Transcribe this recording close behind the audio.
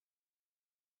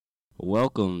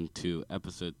Welcome to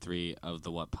episode 3 of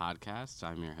the What Podcast.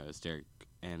 I'm your host, Eric,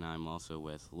 and I'm also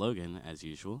with Logan, as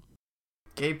usual.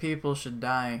 Gay people should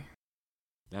die.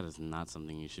 That is not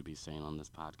something you should be saying on this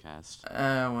podcast.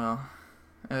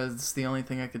 It's the only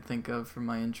thing I could think of for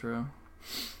my intro.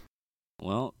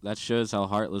 Well, that shows how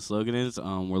heartless Logan is.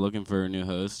 We're looking for a new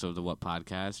host of the What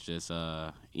Podcast. Just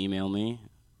email me,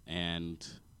 and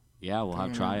yeah, we'll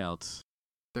have tryouts.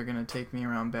 They're gonna take me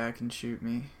around back and shoot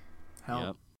me. Help.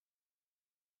 Yep.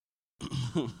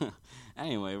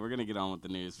 Anyway, we're going to get on with the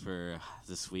news for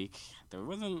this week. There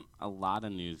wasn't a lot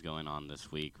of news going on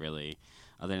this week, really,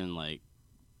 other than, like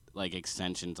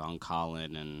extensions on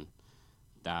Colin and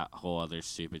that whole other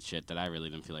stupid shit that I really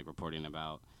didn't feel like reporting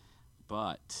about.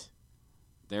 But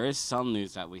there is some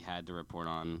news that we had to report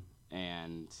on,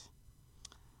 and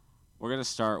we're going to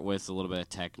start with a little bit of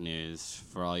tech news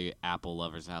for all you Apple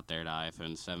lovers out there. The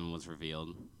iPhone 7 was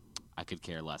revealed. I could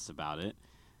care less about it.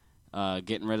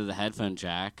 Getting rid of the headphone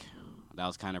jack. That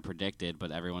was kind of predicted,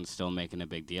 but everyone's still making a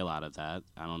big deal out of that.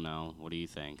 I don't know. What do you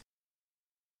think?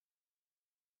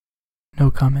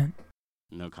 No comment.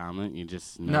 No comment? You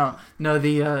just... No,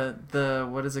 the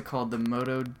what is it called? The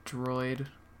Moto Droid?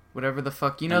 Whatever the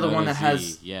fuck. You know the one that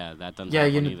has... Yeah, that doesn't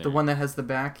happen either. The one that has the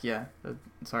back? Yeah,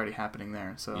 it's already happening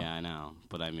there, so... Yeah, I know.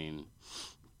 But I mean,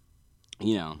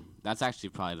 you know, that's actually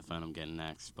probably the phone I'm getting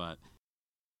next, but...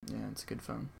 Yeah, it's a good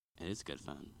phone. It is a good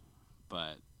phone.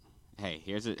 But, hey,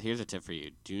 here's a tip for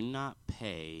you. Do not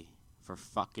pay for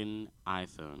fucking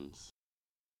iPhones.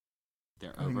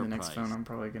 They're overpriced. I think the next phone I'm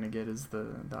probably going to get is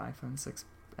the iPhone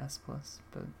 6S Plus,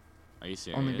 but... Are you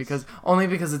serious? Only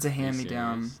because it's a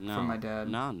hand-me-down from my dad.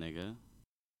 Nah, nigga.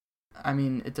 I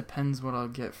mean, it depends what I'll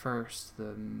get first.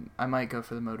 I might go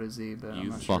for the Moto Z, but I'm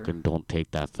not sure. You fucking don't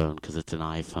take that phone because it's an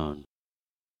iPhone.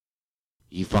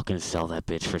 You fucking sell that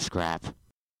bitch for scrap.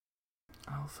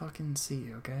 I'll fucking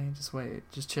see, okay? Just wait.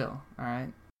 Just chill,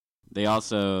 alright? They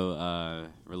also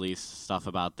released stuff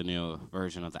about the new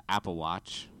version of the Apple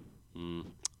Watch.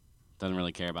 Doesn't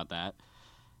really care about that.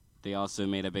 They also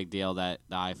made a big deal that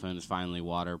the iPhone is finally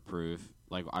waterproof.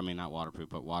 Not waterproof,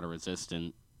 but water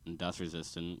resistant and dust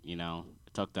resistant. You know,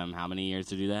 it took them how many years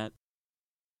to do that?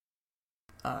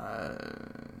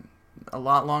 A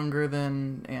lot longer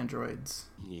than Androids.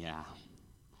 Yeah.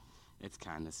 It's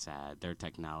kind of sad. They're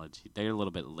a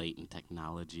little bit late in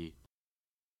technology.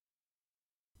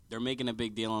 They're making a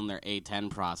big deal on their A10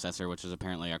 processor, which is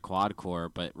apparently a quad-core,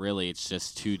 but really it's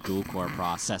just 2 dual-core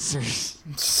processors.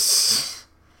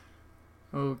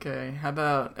 Okay, how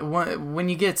about when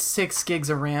you get 6 gigs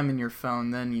of RAM in your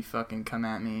phone, then you fucking come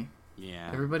at me.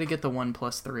 Yeah. Everybody get the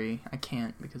 1+3. I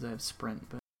can't because I have Sprint,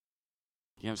 but...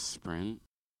 You have Sprint?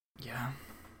 Yeah.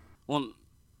 Well...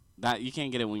 That you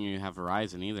can't get it when you have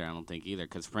Verizon either, I don't think either,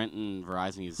 because Sprint and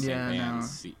Verizon use the same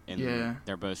bands, and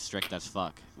they're both strict as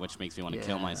fuck, which makes me want to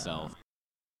kill myself.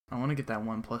 I want to get that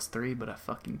 1+3, but I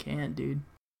fucking can't, dude.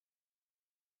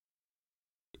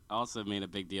 Also made a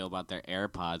big deal about their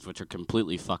AirPods, which are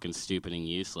completely fucking stupid and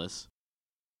useless.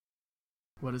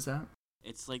 What is that?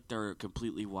 It's like they're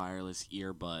completely wireless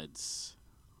earbuds.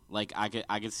 Like, I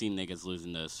could see niggas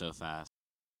losing those so fast.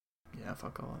 Yeah,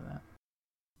 fuck all of that.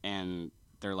 And...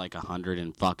 they're like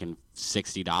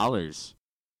 $160.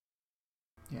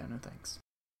 Yeah, no thanks.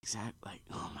 Exactly.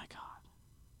 Oh my god.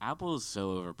 Apple is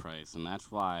so overpriced, and that's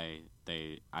why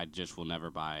I just will never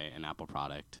buy an Apple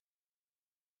product.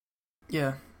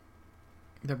 Yeah.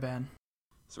 They're bad.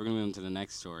 So we're going to move into the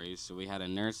next story. So we had a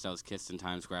nurse that was kissed in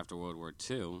Times Square after World War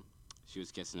II. She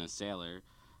was kissing a sailor.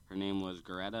 Her name was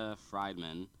Greta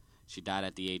Friedman. She died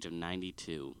at the age of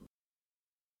 92.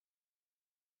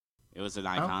 It was an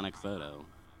iconic photo.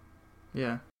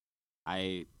 Yeah.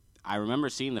 I remember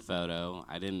seeing the photo.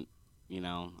 I didn't,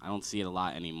 I don't see it a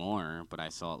lot anymore, but I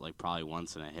saw it probably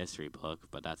once in a history book,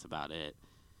 but that's about it.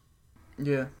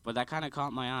 Yeah. But that kind of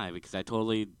caught my eye because I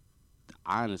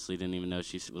honestly didn't even know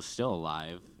she was still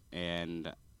alive,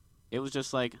 and it was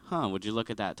just like, would you look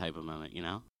at that type of moment, you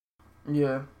know?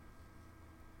 Yeah.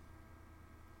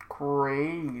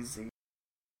 Crazy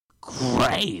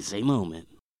moment.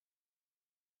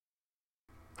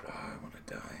 I want to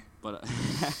die. But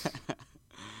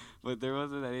but there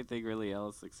wasn't anything really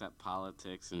else except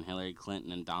politics and Hillary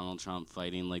Clinton and Donald Trump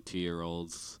fighting like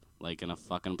 2-year-olds in a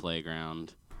fucking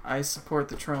playground. I support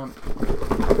the Trump.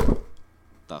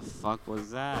 The fuck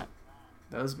was that?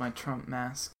 That was my Trump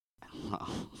mask.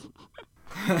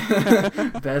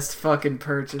 Best fucking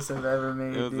purchase I've ever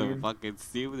made, It was dude. the fucking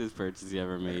stupidest purchase you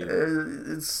ever made.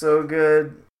 It's so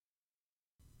good.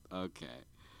 Okay.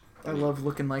 I love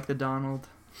looking like the Donald.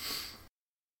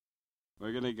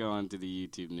 We're going to go on to the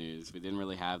YouTube news. We didn't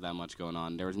really have that much going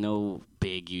on. There was no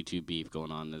big YouTube beef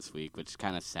going on this week, which is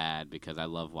kind of sad because I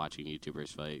love watching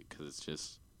YouTubers fight because it's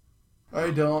just... I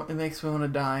don't. It makes me want to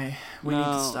die. We need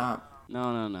to stop.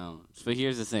 No. But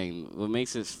here's the thing. What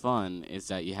makes it fun is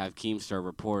that you have Keemstar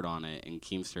report on it, and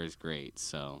Keemstar is great,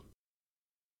 so...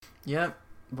 Yep,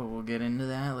 but we'll get into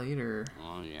that later.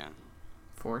 Oh, yeah.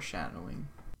 Foreshadowing.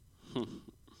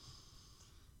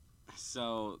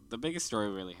 So, the biggest story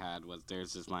we really had was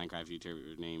there's this Minecraft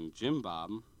YouTuber named Jim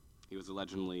Bob. He was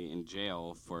allegedly in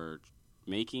jail for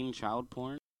making child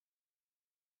porn.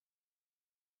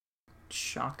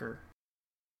 Shocker.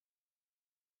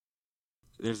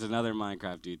 There's another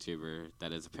Minecraft YouTuber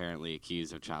that is apparently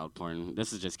accused of child porn.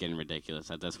 This is just getting ridiculous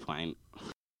at this point.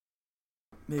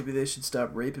 Maybe they should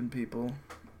stop raping people.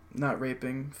 Not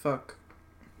raping, fuck.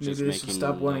 Maybe Just they should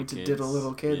stop wanting to diddle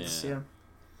little kids, yeah.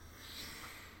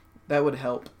 That would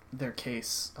help their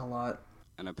case a lot.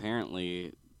 And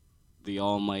apparently, the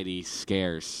almighty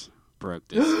Scarce broke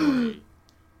this story.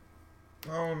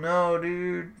 Oh no,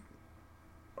 dude.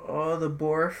 Oh, the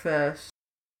Boar Fest.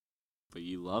 But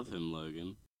you love him,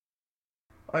 Logan.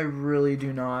 I really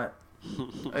do not.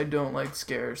 I don't like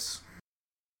Scarce.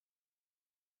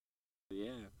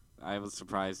 Yeah, I was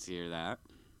surprised to hear that.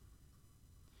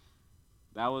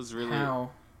 That was really...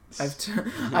 How?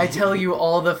 I tell you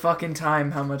all the fucking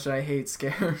time how much I hate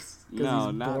Scarce. No,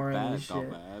 he's not boring that, as shit.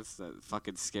 dumbass. That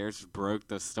fucking Scarce broke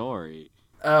the story.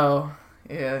 Oh,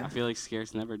 yeah. I feel like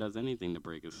Scarce never does anything to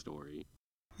break a story.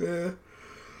 Yeah.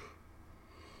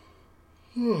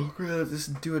 Oh, great.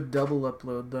 Just do a double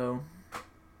upload, though.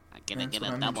 I'm gonna get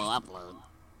a double upload.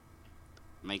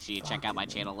 Make sure you check out my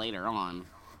channel later on.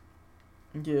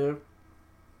 Yeah.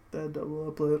 That double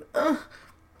upload.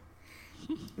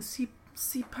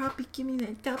 See, Poppy, give me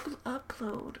that double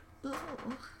upload.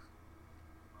 Ugh.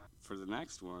 For the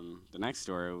next one, the next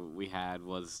story we had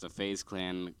was the FaZe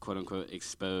Clan, quote-unquote,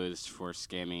 exposed for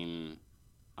scamming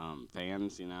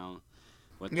fans, you know?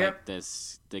 With, like,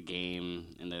 the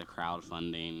game and the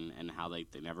crowdfunding and how,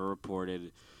 like, they never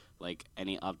reported, like,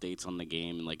 any updates on the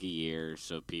game in, like, a year.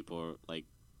 So people, like,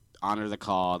 honor the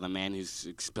call, the man who's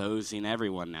exposing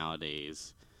everyone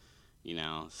nowadays, you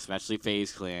know? Especially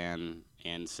FaZe Clan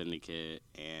and Syndicate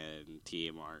and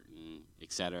T.A. Martin,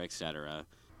 etc., etc.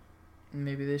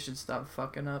 Maybe they should stop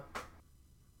fucking up.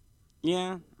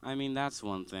 Yeah, I mean, that's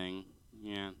one thing.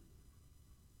 Yeah.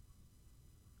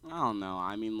 I don't know.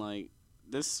 I mean, like,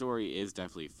 this story is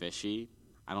definitely fishy.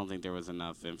 I don't think there was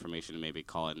enough information to maybe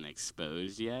call it an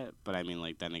exposed yet. But, I mean,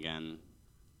 like, then again,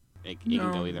 it can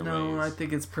go either way. No, I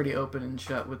think it's pretty open and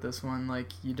shut with this one.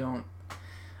 Like, you don't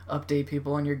update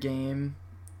people on your game.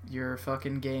 Your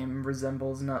fucking game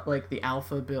resembles not like the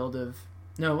alpha build of...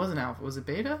 No, it wasn't alpha. Was it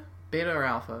beta? Beta or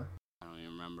alpha? I don't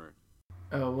even remember.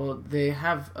 Oh, well, they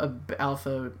have a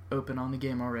alpha open on the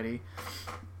game already.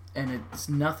 And it's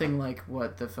nothing like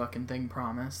what the fucking thing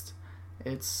promised.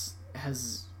 It's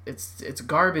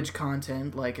garbage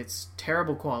content, like it's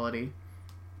terrible quality.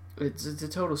 It's a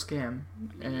total scam.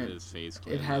 I mean, it is FaZe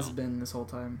Clan. It has been this whole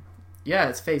time. Yeah,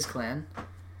 it's FaZe Clan.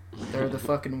 They're the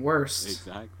fucking worst.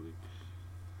 Exactly.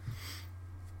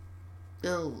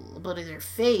 Oh, but in their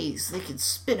FaZe, they can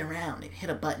spin around and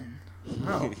hit a button.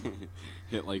 Oh.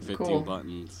 Hit like 15 cool.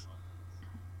 buttons.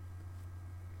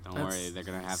 Don't worry, they're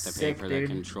going to have to sick, pay for the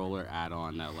controller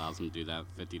add-on that allows them to do that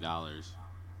 $50.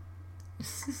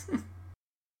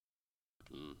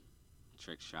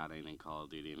 Trick shotting in Call of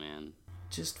Duty, man.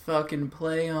 Just fucking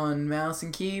play on mouse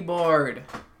and keyboard.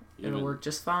 It'll work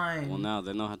just fine. Well, no,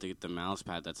 then they'll have to get the mouse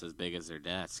pad that's as big as their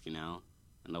desk, you know?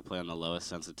 And they'll play on the lowest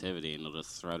sensitivity, and they'll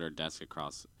just throw their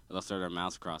they'll throw their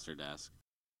mouse across their desk.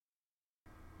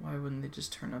 Why wouldn't they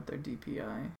just turn up their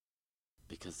DPI?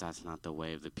 Because that's not the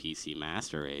way of the PC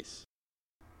Master Race.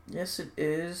 Yes, it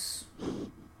is.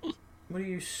 What are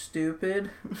you,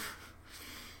 stupid?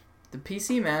 The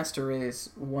PC Master Race,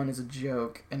 1 is a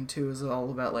joke, and 2 is all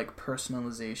about, like,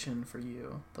 personalization for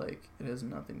you. Like, it has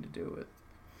nothing to do with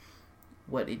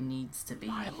what it needs to be.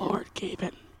 My lord,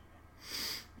 Gaben.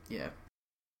 Yeah.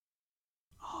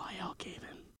 Oh, hell,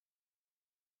 Gaben.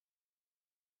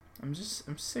 I'm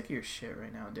sick of your shit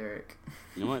right now, Derek.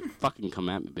 You know what? Fucking come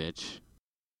at me, bitch.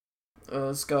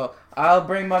 Let's go. I'll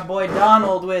bring my boy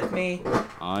Donald with me.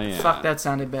 Oh, yeah. Fuck, that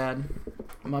sounded bad.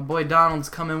 My boy Donald's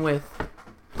coming with.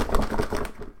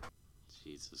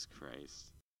 Jesus Christ.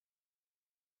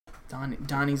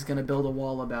 Donnie's gonna build a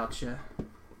wall about you.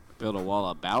 Build a wall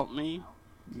about me?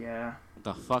 Yeah. What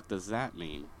the fuck does that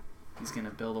mean? He's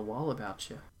gonna build a wall about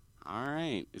you.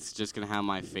 Alright. It's just gonna have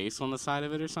my face on the side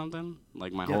of it or something?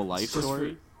 Like my whole life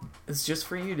story? It's just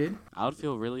for you, dude. I would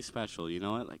feel really special, you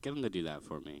know what? Like, get him to do that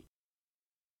for me.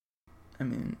 I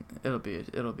mean, it'll be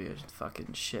a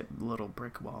fucking shit little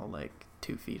brick wall like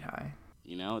 2 feet high.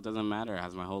 You know, it doesn't matter. It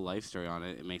has my whole life story on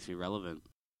it. It makes me relevant.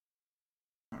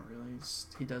 Not really.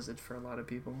 He does it for a lot of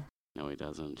people. No, he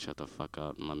doesn't. Shut the fuck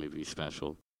up and let me be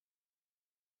special.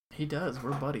 He does.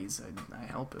 We're buddies. I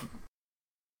help him.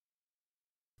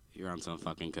 You're on some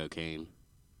fucking cocaine.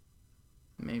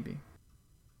 Maybe.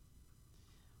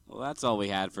 Well, that's all we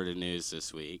had for the news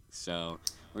this week. So,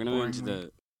 we're going to move into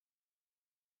the...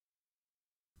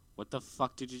 What the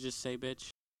fuck did you just say, bitch?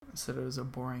 I said it was a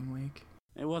boring week.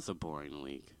 It was a boring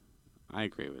week. I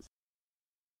agree with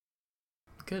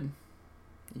you. Good.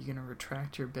 You gonna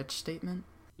retract your bitch statement?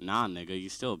 Nah, nigga, you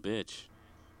still a bitch.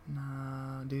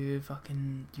 Nah, dude,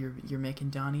 fucking, you're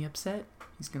making Donnie upset.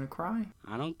 He's gonna cry.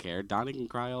 I don't care. Donnie can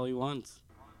cry all he wants.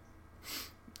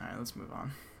 Alright, let's move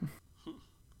on.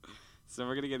 So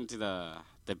we're gonna get into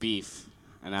the beef.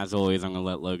 And as always, I'm gonna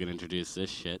let Logan introduce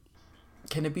this shit.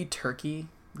 Can it be turkey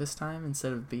this time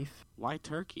instead of beef? Why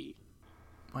turkey?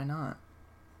 Why not?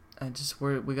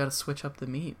 We gotta switch up the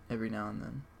meat every now and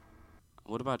then.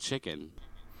 What about chicken?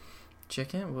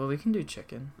 Chicken? Well, we can do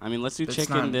chicken. I mean, let's do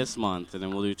chicken this month, and then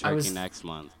we'll do turkey next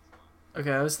month.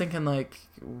 Okay, I was thinking like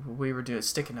we were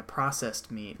sticking to processed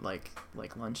meat, like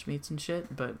lunch meats and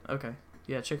shit. But okay,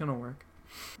 yeah, chicken will work.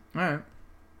 All right.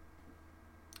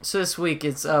 So this week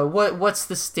it's what's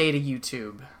the state of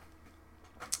YouTube?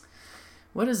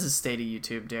 What is the state of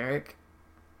YouTube, Derek?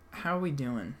 How are we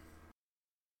doing?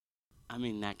 I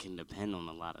mean, that can depend on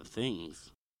a lot of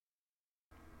things.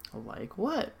 Like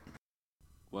what?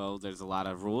 Well, there's a lot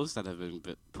of rules that have been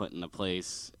put into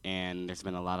place, and there's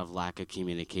been a lot of lack of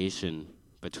communication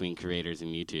between creators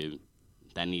and YouTube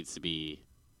that needs to be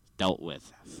dealt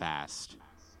with fast.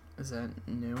 Is that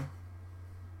new?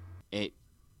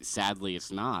 Sadly,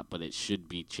 it's not, but it should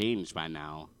be changed by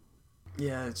now.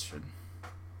 Yeah, it should.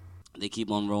 They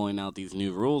keep on rolling out these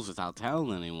new rules without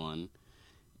telling anyone.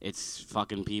 It's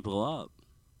fucking people up.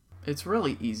 It's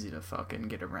really easy to fucking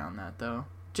get around that, though.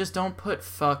 Just don't put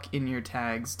fuck in your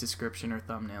tag's description or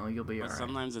thumbnail. You'll be alright.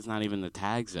 Sometimes it's not even the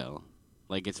tags, though.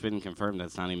 Like, it's been confirmed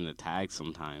that's not even the tag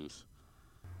sometimes.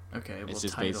 Okay, well, it's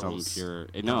just titles, based on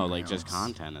pure... No, like, just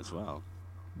content as well.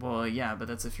 Well, yeah, but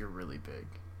that's if you're really big.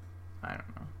 I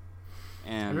don't know.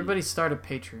 And everybody start a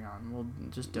Patreon. We'll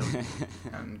just donate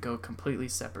and go completely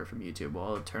separate from YouTube.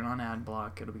 We'll turn on ad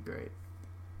block. It'll be great.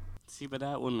 See, but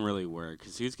that wouldn't really work,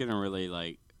 because who's going to really,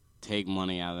 like, take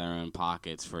money out of their own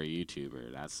pockets for a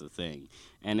YouTuber? That's the thing.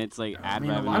 And it's like ad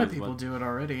revenue. A lot of people do it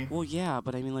already. Well, yeah,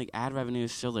 but I mean, like, ad revenue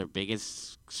is still their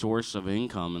biggest source of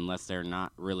income unless they're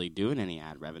not really doing any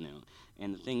ad revenue.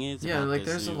 And the thing is, yeah, like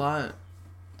there's a lot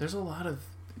of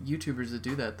YouTubers that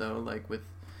do that though. Like with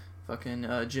fucking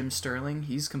Jim Sterling,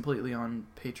 he's completely on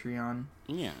Patreon.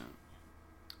 Yeah.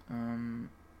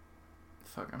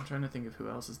 Fuck, I'm trying to think of who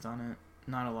else has done it.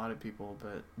 Not a lot of people,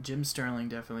 but Jim Sterling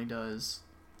definitely does.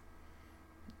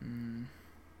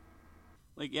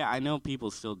 Like, yeah, I know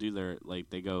people still do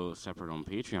they go separate on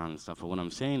Patreon and stuff, but what I'm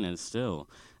saying is still,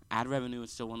 ad revenue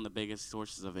is still one of the biggest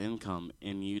sources of income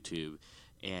in YouTube.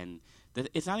 And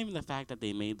it's not even the fact that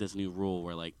they made this new rule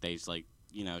where, like, they, like,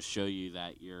 you know, show you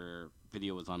that your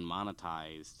video was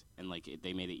unmonetized and, like,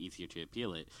 they made it easier to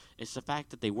appeal it. It's the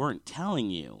fact that they weren't telling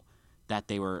you that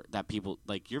people,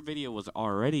 like, your video was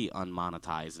already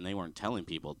unmonetized and they weren't telling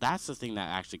people. That's the thing that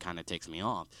actually kind of ticks me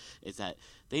off, is that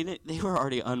they were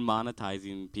already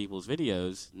unmonetizing people's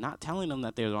videos, not telling them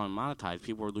that they were unmonetized.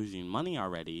 People were losing money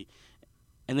already,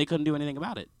 and they couldn't do anything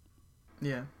about it.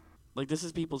 Yeah. Like, this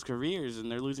is people's careers, and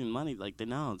they're losing money. Like, they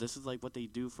know. This is, like, what they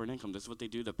do for an income. This is what they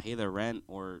do to pay their rent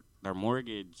or their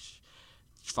mortgage,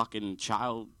 fucking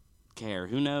child care.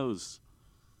 Who knows?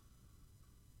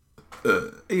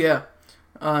 Yeah.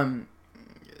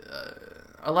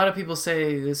 A lot of people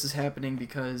say this is happening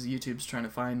because YouTube's trying to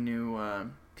find new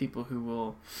people who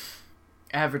will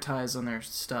advertise on their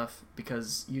stuff,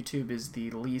 because YouTube is the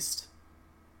least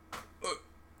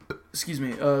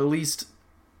least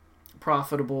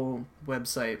profitable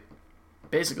website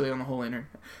basically on the whole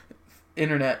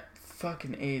internet.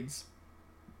 Fucking AIDS.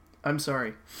 I'm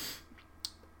sorry.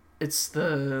 It's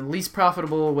the least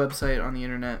profitable website on the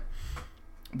internet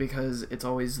because it's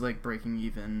always like breaking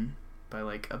even by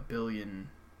like $1 billion.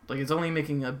 Like, it's only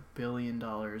making $1 billion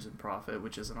in profit,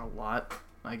 which isn't a lot,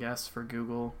 I guess, for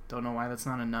Google. Don't know why that's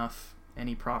not enough.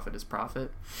 Any profit is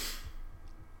profit.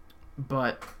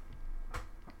 But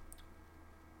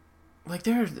like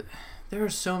there are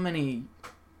so many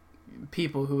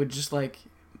people who would just like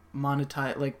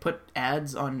monetize, like put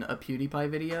ads on a PewDiePie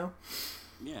video.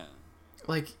 Yeah.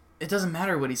 Like, it doesn't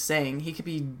matter what he's saying. He could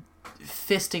be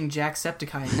fisting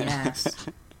Jacksepticeye in the ass.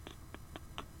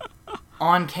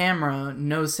 on camera,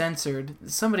 no censored,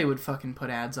 somebody would fucking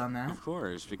put ads on that. Of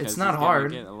course, because it's not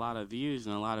hard. Get a lot of views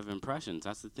and a lot of impressions.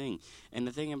 That's the thing. And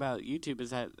the thing about YouTube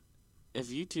is that if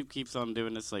YouTube keeps on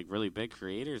doing this, like, really big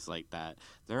creators like that,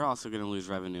 they're also going to lose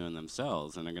revenue in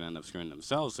themselves, and they're going to end up screwing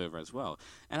themselves over as well.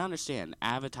 And understand,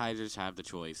 advertisers have the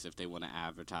choice if they want to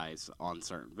advertise on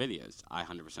certain videos. I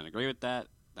 100% agree with that.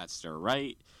 That's their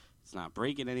right. It's not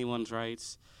breaking anyone's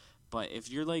rights. But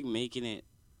if you're, like, making it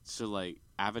so, like,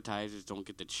 advertisers don't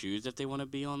get to choose if they want to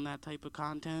be on that type of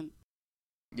content,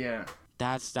 yeah,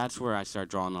 that's where I start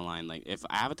drawing the line. Like, if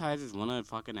advertisers want to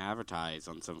fucking advertise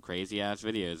on some crazy-ass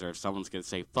videos, or if someone's going to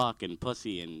say fuck and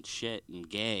pussy and shit and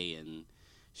gay and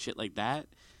shit like that,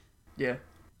 yeah,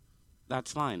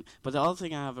 that's fine. But the other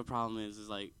thing I have a problem is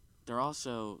like, they're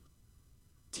also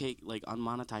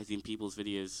unmonetizing people's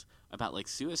videos about, like,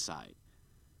 suicide.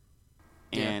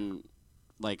 Yeah. And,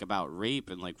 like, about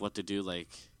rape and, like, what to do, like,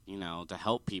 you know, to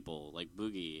help people, like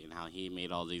Boogie, and how he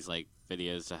made all these, like,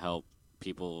 videos to help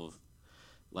people,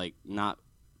 like, not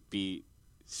be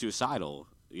suicidal,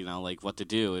 you know, like, what to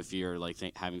do if you're, like,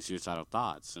 having suicidal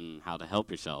thoughts and how to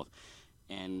help yourself.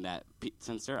 And that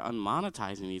since they're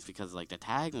unmonetizing these because of, like, the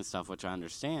tags and stuff, which I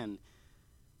understand,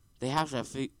 they have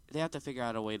to figure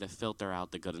out a way to filter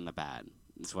out the good and the bad.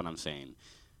 That's what I'm saying.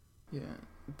 Yeah,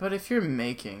 but if you're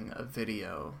making a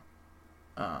video,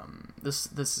 this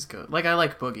is good. Like, I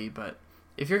like Boogie, but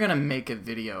if you're gonna make a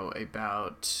video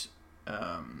about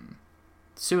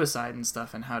suicide and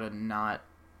stuff and how to not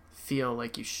feel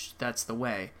like that's the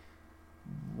way,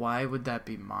 why would that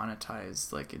be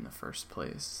monetized, like, in the first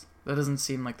place? That doesn't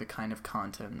seem like the kind of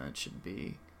content that should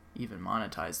be even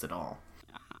monetized at all.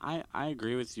 I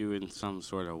agree with you in some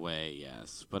sort of way,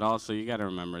 yes. But also, you got to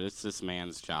remember, this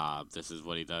man's job. This is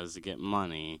what he does to get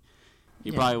money.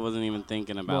 He probably wasn't even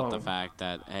thinking about the fact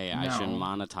that, hey, I shouldn't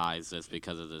monetize this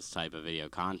because of this type of video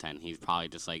content. He's probably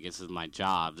just like, this is my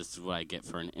job. This is what I get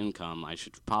for an income. I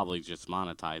should probably just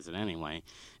monetize it anyway.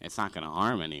 It's not going to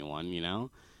harm anyone, you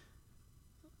know?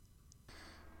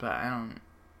 But I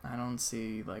don't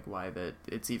see, like, why that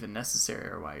it's even necessary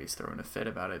or why he's throwing a fit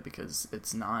about it, because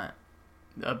it's not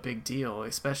a big deal,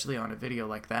 especially on a video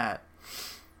like that.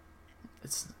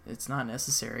 It's not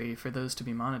necessary for those to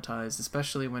be monetized,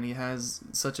 especially when he has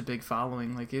such a big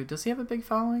following. Like, does he have a big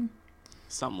following?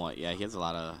 Somewhat, yeah. He has a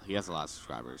lot of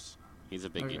subscribers. He's a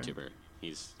big YouTuber.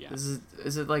 Yeah.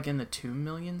 Is it like in the 2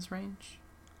 millions range?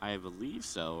 I believe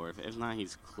so, or if not,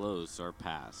 he's close or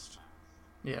past.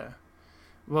 Yeah.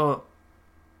 Well,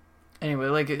 anyway,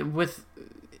 like,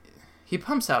 he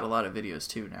pumps out a lot of videos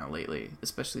too now lately,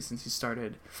 especially since he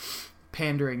started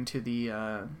pandering to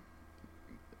the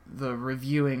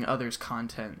reviewing others'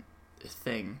 content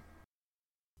thing.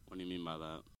 What do you mean by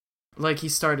that? Like, he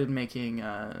started making,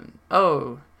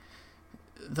 the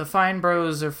Fine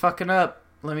Bros are fucking up.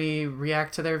 Let me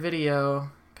react to their video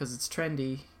because it's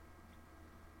trendy.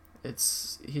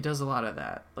 He does a lot of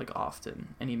that, like,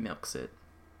 often, and he milks it.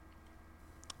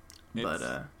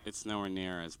 It's nowhere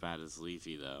near as bad as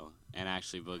Leafy, though. And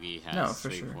actually, Boogie has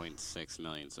 3.6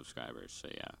 million subscribers. So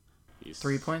yeah, he's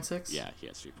 3.6. Yeah, he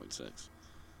has 3.6.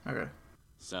 Okay.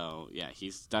 So yeah,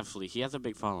 he has a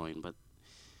big following. But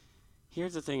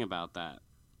here's the thing about that.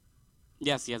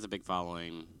 Yes, he has a big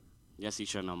following. Yes, he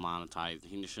shouldn't monetize.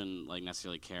 He shouldn't, like,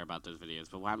 necessarily care about those videos.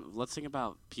 But let's think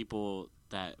about people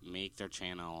that make their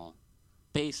channel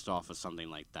based off of something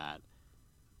like that,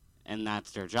 and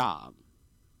that's their job.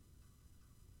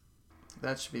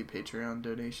 That should be Patreon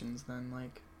donations then,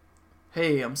 like,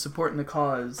 hey, I'm supporting the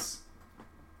cause.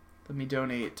 Let me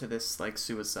donate to this, like,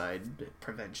 suicide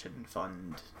prevention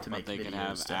fund to make videos. But they could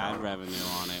have ad revenue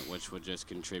on it, which would just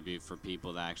contribute for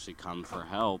people that actually come for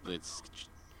help. It's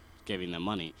giving them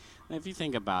money. And if you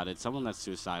think about it, someone that's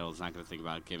suicidal is not going to think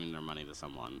about giving their money to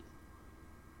someone.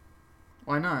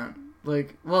 Why not?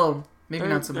 Like, well, maybe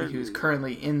not somebody who's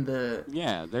currently in the...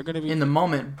 Yeah, they're going to be... in the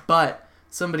moment, but...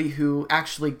 somebody who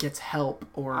actually gets help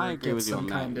or I agree gets with you some on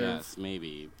kind that. of... Yes,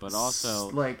 maybe. But also,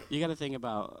 like, you got to think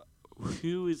about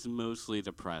who is mostly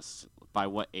depressed by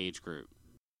what age group?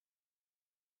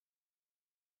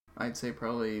 I'd say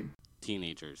probably...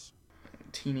 teenagers.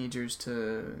 Teenagers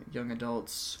to young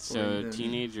adults. So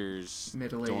teenagers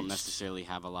don't necessarily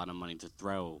have a lot of money to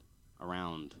throw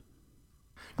around.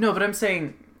 No, but I'm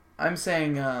saying...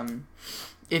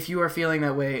 if you are feeling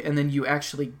that way and then you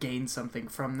actually gain something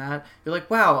from that, you're like,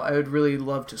 wow, I would really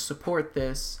love to support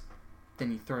this,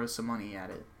 then you throw some money at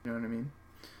it. You know what I mean?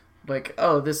 Like,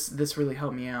 oh, this really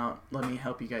helped me out. Let me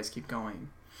help you guys keep going.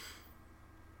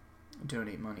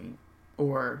 Donate money.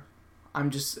 Or,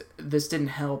 this didn't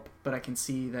help, but I can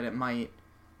see that it might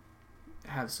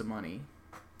have some money.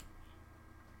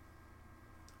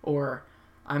 Or,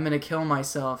 I'm gonna kill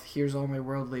myself. Here's all my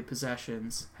worldly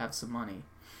possessions. Have some money.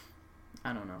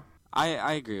 I don't know.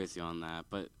 I agree with you on that,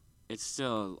 but it's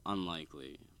still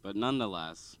unlikely. But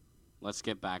nonetheless, let's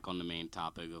get back on the main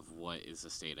topic of what is the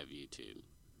state of YouTube.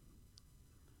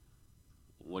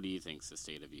 What do you think is the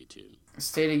state of YouTube?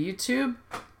 State of YouTube?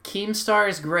 Keemstar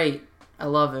is great. I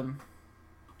love him.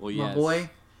 Well, yes. My boy.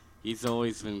 He's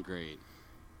always been great.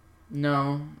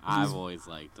 No. I've always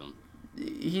liked him.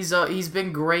 He's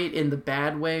been great in the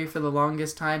bad way for the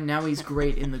longest time. Now he's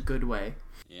great in the good way.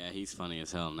 Yeah, he's funny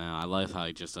as hell now. I love how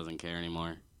he just doesn't care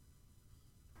anymore.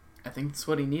 I think that's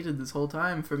what he needed this whole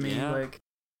time for me. Yeah. Like,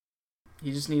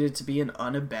 he just needed to be an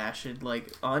unabashed,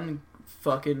 like,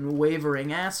 unfucking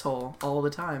wavering asshole all the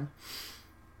time.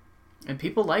 And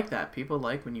people like that. People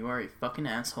like when you are a fucking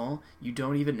asshole, you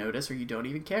don't even notice or you don't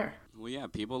even care. Well, yeah,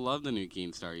 people love the new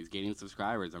Keemstar. He's gaining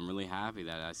subscribers. I'm really happy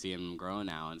that I see him grow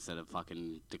now instead of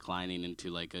fucking declining into,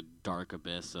 like, a dark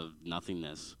abyss of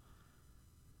nothingness.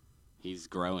 He's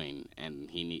growing, and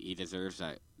he deserves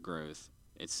that growth.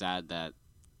 It's sad that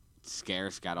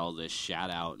Scarce got all this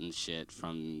shout-out and shit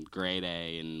from Grade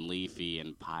A and Leafy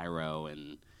and Pyro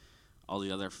and all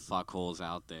the other fuckholes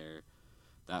out there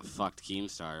that fucked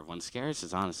Keemstar, when Scarce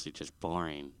is honestly just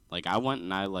boring. Like, I went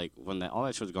and when all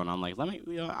that shit was going on, I'm like,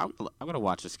 I'm going to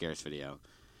watch a Scarce video.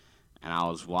 And I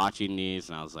was watching these,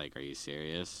 and I was like, are you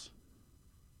serious?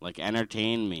 Like,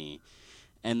 entertain me.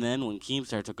 And then when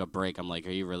Keemstar took a break, I'm like,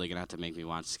 are you really going to have to make me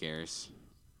watch Scarce?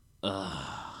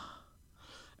 Ugh.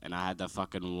 And I had to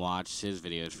fucking watch his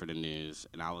videos for the news.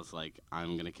 And I was like,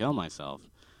 I'm going to kill myself.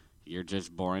 You're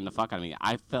just boring the fuck out of me.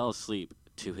 I fell asleep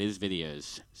to his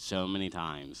videos so many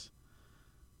times.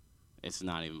 It's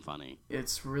not even funny.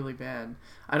 It's really bad.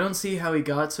 I don't see how he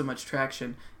got so much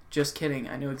traction. Just kidding.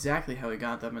 I know exactly how he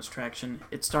got that much traction.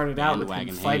 It started out with him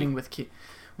fighting with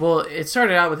it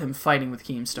started out with him fighting with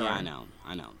Keemstar. Yeah,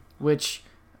 I know. Which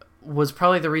was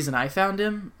probably the reason I found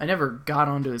him. I never got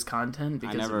onto his content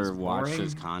because I never watched boring.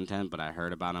 his content, but I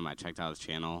heard about him. I checked out his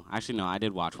channel. Actually, no, I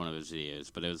did watch one of his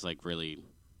videos, but it was like really...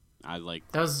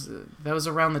 That was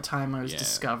around the time I was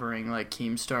discovering like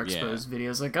Keemstar exposed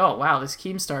videos. Like, oh wow, this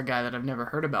Keemstar guy that I've never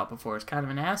heard about before is kind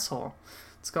of an asshole.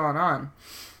 What's going on?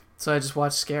 So I just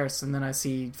watched Scarce, and then I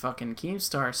see fucking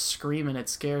Keemstar screaming at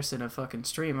Scarce in a fucking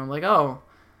stream. I'm like, oh,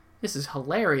 this is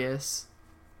hilarious.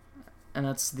 And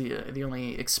that's the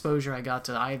only exposure I got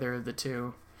to either of the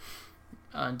two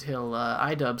until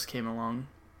iDubbbz came along.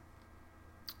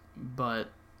 But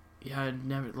yeah, I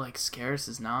never Scarce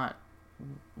is not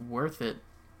worth it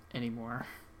anymore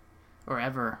or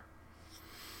ever.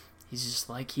 He's just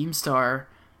like Keemstar,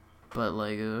 but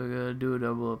like, I gotta do a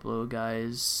double upload,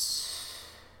 guys.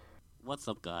 What's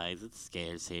up, guys? It's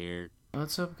Scarce here.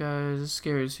 What's up, guys? It's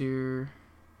Scarce here.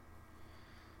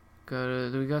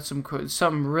 We got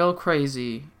something real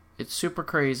crazy. It's super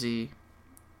crazy.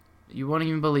 You won't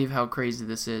even believe how crazy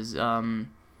this is.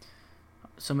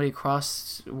 Somebody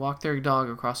walked their dog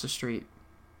across the street.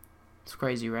 It's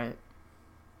crazy, right?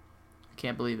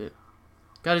 Can't believe it.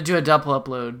 Gotta do a double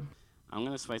upload. I'm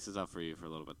gonna spice this up for you for a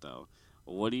little bit, though.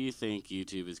 What do you think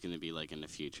YouTube is gonna be like in the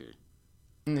future?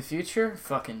 In the future?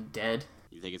 Fucking dead.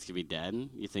 You think it's gonna be dead?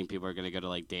 You think people are gonna go to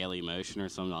like Daily Motion or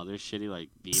some other shitty like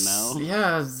Vimeo?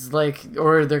 Yeah, it's like,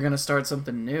 or they're gonna start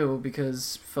something new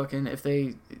because fucking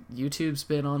YouTube's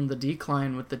been on the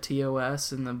decline with the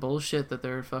TOS and the bullshit that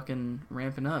they're fucking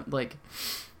ramping up. Like,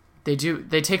 they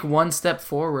take one step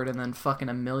forward and then fucking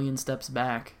a million steps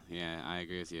back. Yeah, I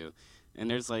agree with you. And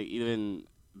there's like even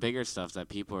bigger stuff that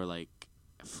people are like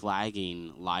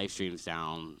flagging live streams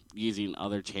down using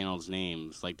other channels'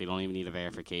 names. Like, they don't even need a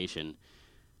verification.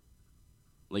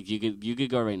 Like, you could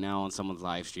go right now on someone's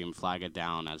live stream, flag it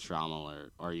down as Drama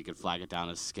Alert, or you could flag it down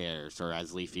as Scarce, or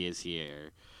as Leafy is here,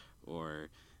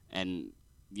 and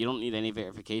you don't need any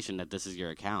verification that this is your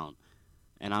account.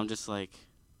 And I'm just like,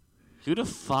 who the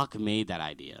fuck made that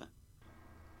idea?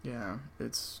 Yeah,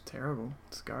 it's terrible.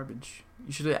 It's garbage.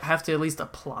 You should have to at least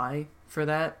apply for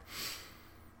that,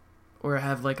 or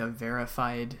have like a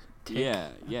verified tick. Yeah.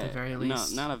 At the very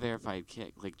least. No, not a verified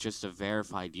kick. Like, just a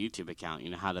verified YouTube account. You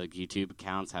know how the YouTube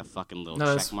accounts have fucking little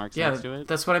check marks next to it?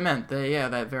 That's what I meant.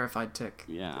 That verified tick.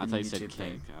 Yeah, I thought you said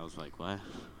kick. I was like, what?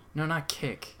 No, not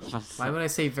kick. Why would I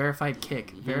say verified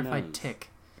kick? Verified knows? tick.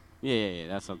 Yeah,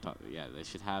 that's what I'm talking. Yeah, they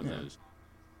should have those.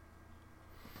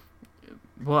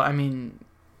 Well, I mean,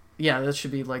 yeah, that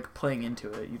should be like playing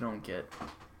into it. You don't get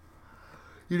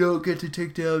to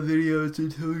take down videos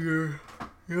until you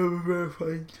have a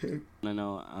verified tick. I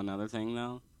know another thing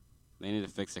though. They need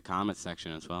to fix the comment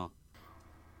section as well.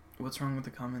 What's wrong with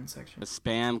the comment section? The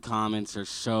spam comments are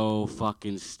so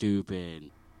fucking stupid.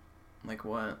 Like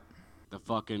what? the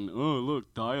fucking, oh,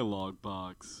 look, dialogue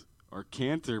box or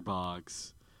cancer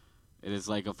box. It is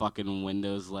like a fucking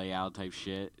Windows layout type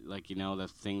shit. Like, you know, the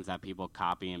things that people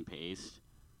copy and paste.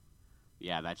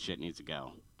 Yeah, that shit needs to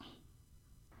go.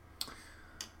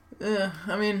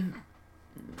 I mean,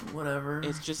 whatever.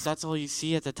 It's just, that's all you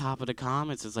see at the top of the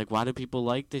comments. It's like, why do people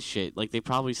like this shit? Like, they've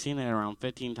probably seen it around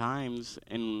 15 times,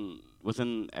 and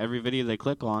within every video they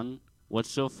click on,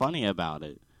 what's so funny about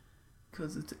it?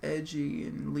 Because it's edgy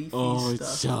and leafy stuff. Oh,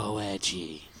 it's so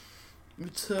edgy.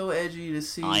 It's so edgy to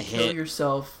see kill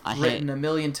yourself written a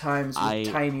million times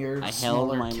with tinier, I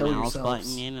smaller held my kill mouse yourselves.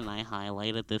 button in and I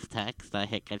highlighted this text. I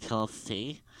hit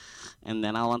Control-C. And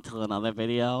then I went to another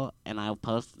video and I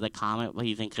posted the comment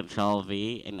using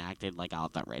Control-V and acted like I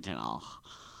was original.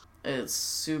 It's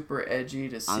super edgy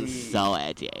to see. I'm so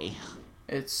edgy.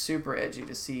 It's super edgy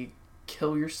to see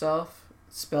kill yourself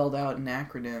spelled out in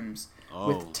acronyms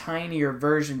with tinier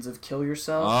versions of kill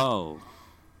yourself.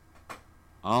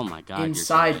 Oh my god.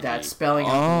 Inside you're so that spelling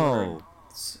out the word.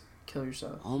 Kill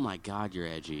yourself. Oh my god, you're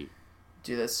edgy.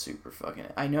 Dude, that's super fucking...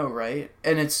 I know, right?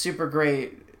 And it's super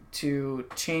great to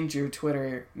change your change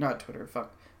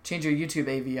your YouTube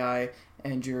AVI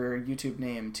and your YouTube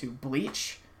name to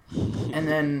Bleach, and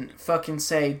then fucking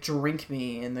say "drink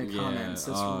me" in the comments.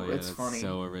 It's funny.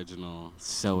 So original,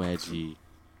 so edgy.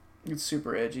 It's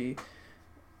super edgy.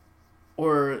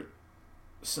 Or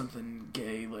something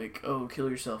gay like, "Oh, kill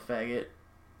yourself, faggot.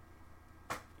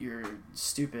 You're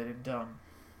stupid and dumb,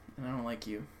 and I don't like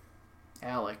you.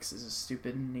 Alex is a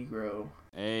stupid Negro."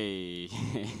 Hey.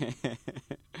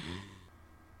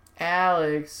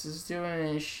 Alex is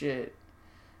doing this shit.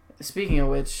 Speaking of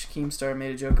which, Keemstar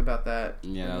made a joke about that.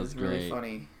 Yeah, that was really great.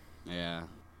 Funny. Yeah.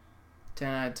 10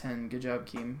 out of 10. Good job,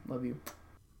 Keem. Love you.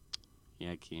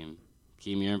 Yeah, Keem.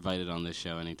 Keem, you're invited on this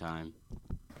show anytime.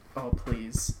 Oh,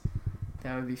 please.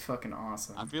 That would be fucking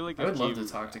awesome. I feel like I would love to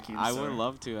talk to Keemstar. I would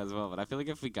love to as well, but I feel like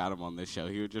if we got him on this show,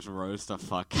 he would just roast the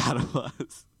fuck out of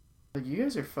us. Like, you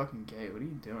guys are fucking gay. What are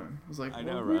you doing? I was like, I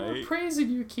know, right? right? We're praising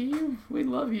you, Keem. We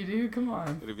love you, dude. Come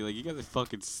on. It'd be like, you guys are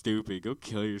fucking stupid. Go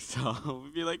kill yourself.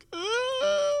 We'd be like,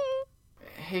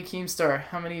 Hey, Keemstar,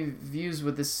 how many views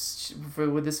would this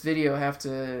video have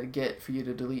to get for you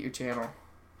to delete your channel?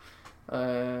 I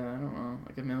don't know,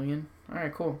 like 1 million?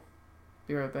 Alright, cool.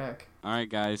 Be right back. Alright,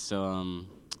 guys, so,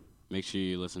 make sure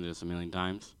you listen to this 1 million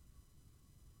times.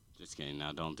 Just kidding,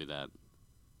 no, don't do that.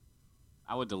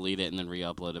 I would delete it and then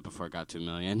re-upload it before it got to 1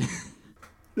 million.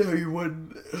 No, you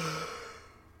wouldn't.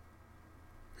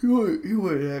 He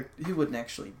wouldn't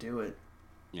actually do it.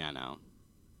 Yeah, no.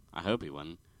 I hope he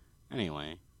wouldn't.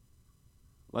 Anyway,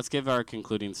 let's give our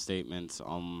concluding statements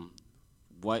on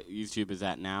what YouTube is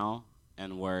at now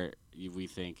and where we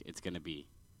think it's going to be.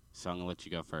 So I'm going to let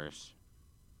you go first.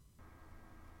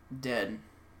 Dead.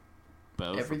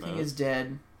 Both? Everything is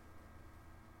dead.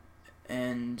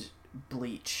 And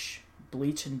Bleach.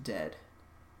 Bleach and dead.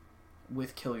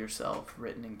 With kill yourself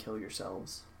written in kill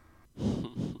yourselves.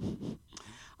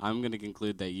 I'm going to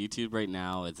conclude that YouTube right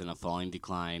now is in a falling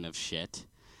decline of shit.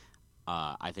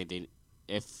 I think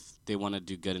if they want to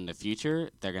do good in the future,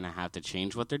 they're going to have to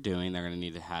change what they're doing. They're going to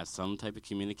need to have some type of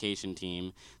communication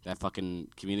team that fucking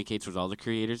communicates with all the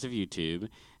creators of YouTube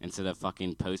instead of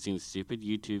fucking posting stupid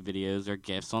YouTube videos or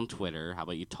GIFs on Twitter. How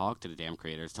about you talk to the damn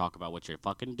creators, talk about what you're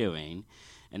fucking doing,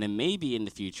 and then maybe in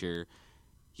the future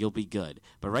you'll be good.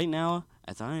 But right now,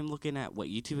 as I'm looking at what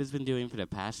YouTube has been doing for the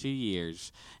past few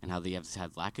years and how they have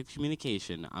had lack of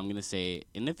communication, I'm going to say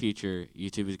in the future,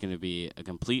 YouTube is going to be a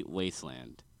complete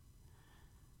wasteland.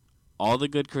 All the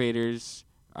good creators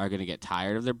are going to get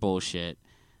tired of their bullshit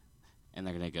and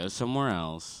they're going to go somewhere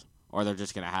else, or they're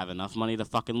just going to have enough money to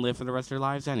fucking live for the rest of their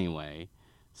lives anyway.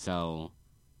 So,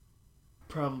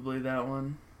 probably that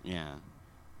one. Yeah.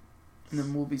 And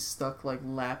then we'll be stuck, like,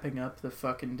 lapping up the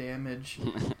fucking damage.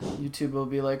 YouTube will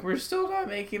be like, we're still not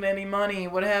making any money.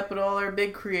 What happened to all our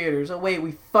big creators? Oh, wait,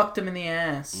 we fucked them in the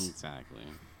ass. Exactly.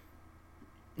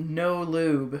 No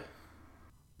lube.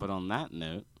 But on that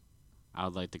note, I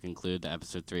would like to conclude the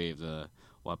episode 3 of the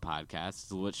What Podcast.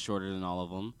 It's a little shorter than all of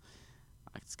them.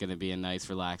 It's going to be a nice,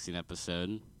 relaxing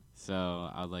episode. So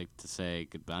I would like to say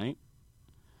good night.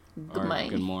 Good night.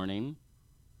 Or good morning.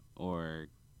 Or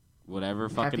whatever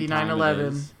fucking Happy time 9/11. it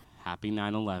is. Happy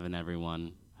 9/11,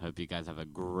 everyone. Hope you guys have a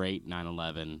great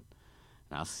 9/11. And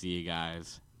I'll see you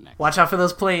guys next Watch out for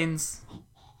those planes.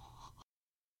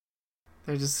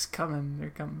 They're just coming. They're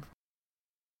coming.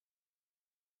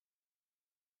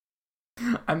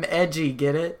 I'm edgy,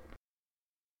 get it?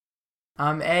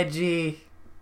 I'm edgy.